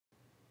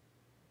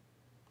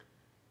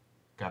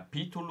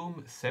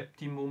Capitulum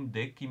septimum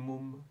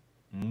decimum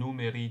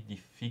numeri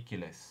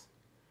difficiles.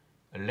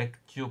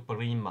 Lectio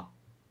prima.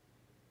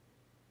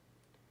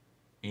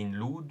 In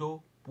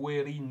ludo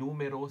pueri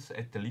numeros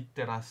et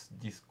litteras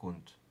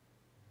discunt.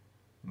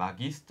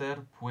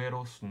 Magister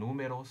pueros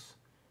numeros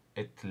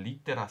et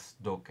litteras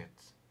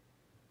docet.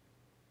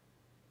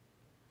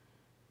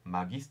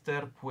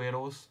 Magister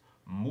pueros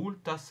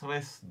multas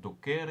res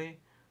docere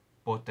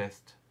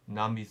potest,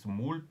 namis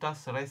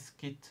multas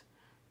rescit,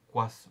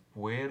 quas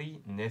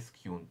pueri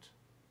nesciunt.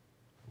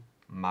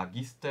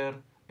 Magister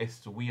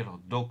est vir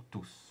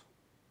doctus.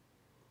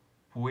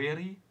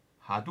 Pueri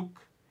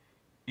haduc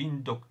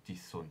indocti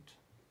sunt.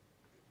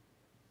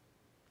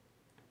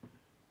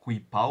 Qui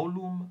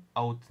Paulum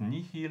aut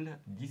nihil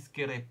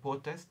discere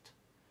potest,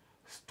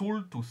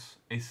 stultus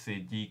esse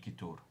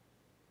dicitur.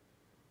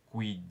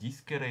 Qui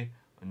discere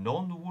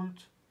non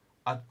vult,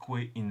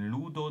 atque in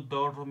ludo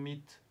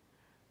dormit,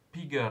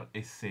 piger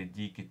esse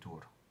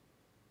dicitur.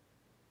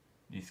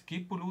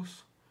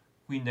 Discipulus,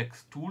 qui nec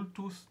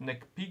stultus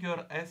nec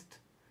piger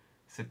est,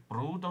 sed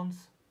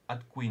prudens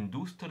atque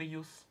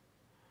industrius,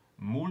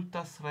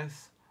 multas res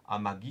a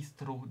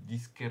magistro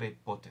discere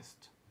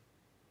potest.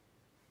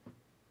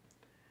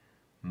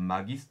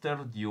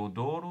 Magister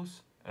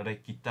Diodorus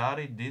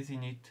recitare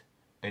desinit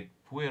et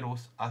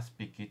pueros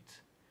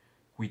aspicit,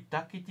 qui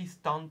tacitis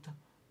tant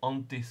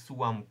ante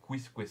suam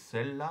quisque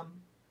sellam,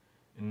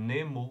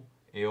 nemo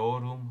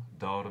eorum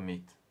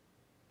dormit.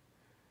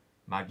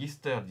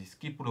 Magister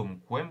discipulum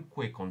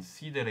quemque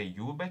considere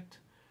iubet,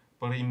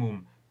 primum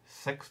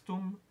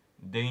sextum,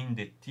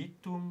 deinde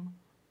Titum,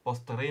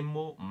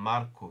 postremo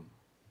Marcum.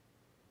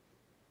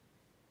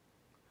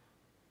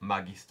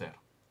 Magister.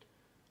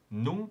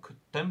 Nunc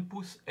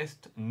tempus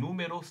est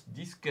numeros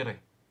discere.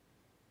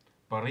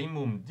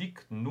 Primum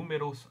dic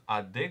numeros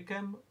ad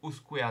decem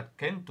usque ad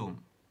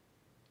centum.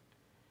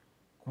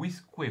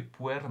 Quisque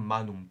puer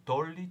manum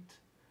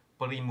tollit,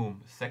 primum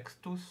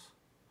sextus,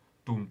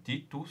 tum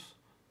Titus,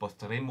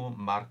 postremo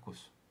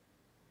Marcus.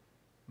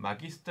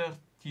 Magister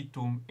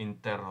Titum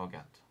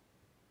interrogat.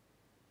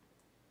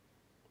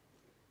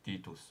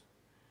 Titus.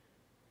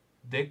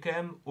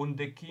 Decem,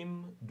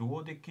 undecim,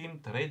 duodecim,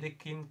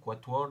 tredecim,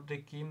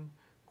 quatuordecim,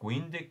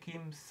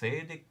 quindecim,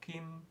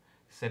 sedecim,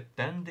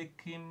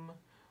 septendecim,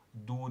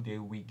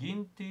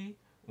 duodeviginti,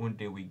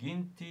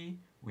 undeviginti,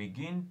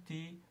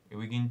 viginti,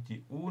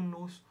 viginti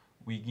unus,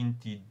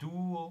 viginti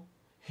duo,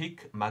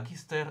 hic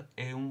magister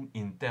eum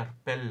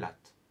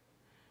interpellat.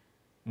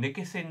 Nec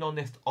esse non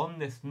est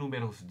omnes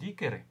numeros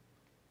dicere?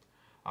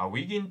 A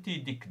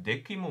viginti dic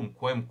decimum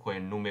quemque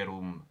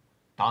numerum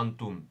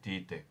tantum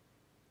dite.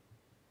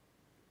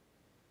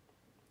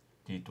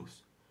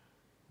 Titus.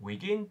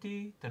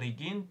 Viginti,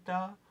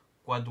 triginta,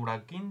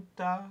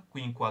 quadraginta,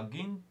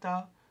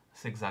 quinquaginta,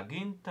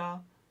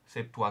 sexaginta,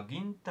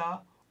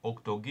 septuaginta,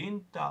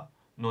 octoginta,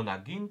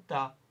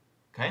 nonaginta,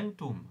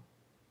 centum.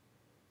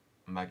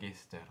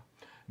 Magister.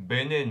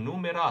 Bene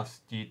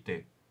numeras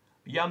dite,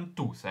 iam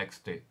tu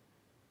sexte.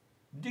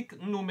 Dic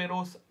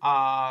numeros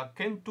a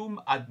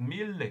centum ad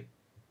mille.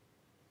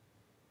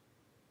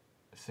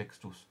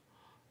 Sextus.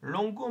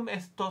 Longum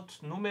est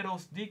tot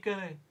numeros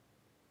dicere.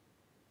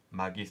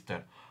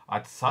 Magister.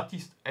 Ad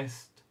satis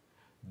est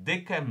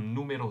decem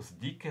numeros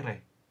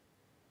dicere,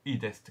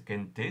 id est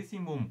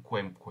centesimum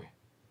quemque.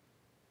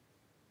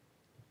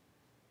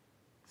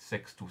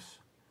 Sextus.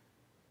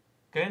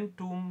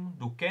 Centum,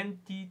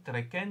 ducenti,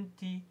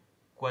 trecenti,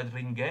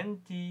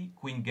 quadringenti,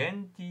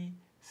 quingenti,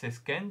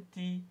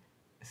 sescenti,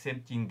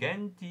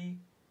 septingenti,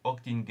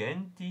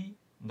 octingenti,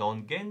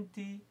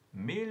 nongenti,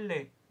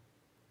 mille.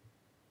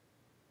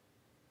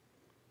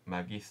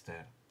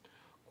 Magister.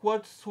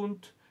 Quod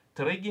sunt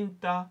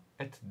triginta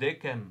et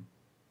decem?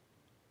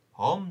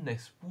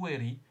 Omnes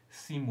pueri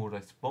simul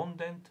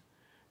respondent,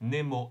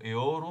 nemo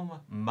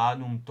eorum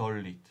manum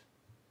tollit.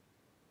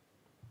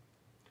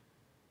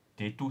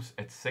 Titus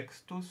et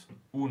Sextus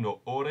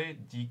uno ore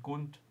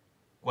dicunt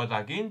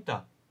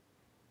quadraginta.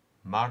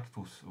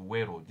 Marcus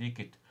vero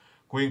dicit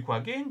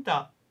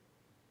quinquaginta.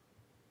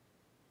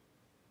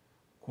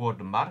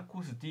 Quod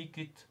Marcus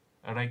dicit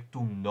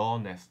rectum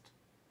non est.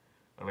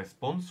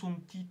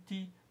 Responsum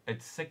Titi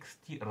et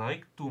Sexti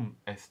rectum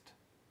est.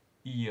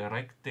 I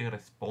recte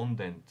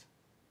respondent.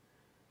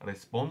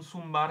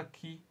 Responsum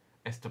Marci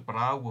est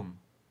pravum,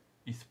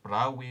 is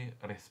pravi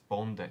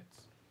respondet.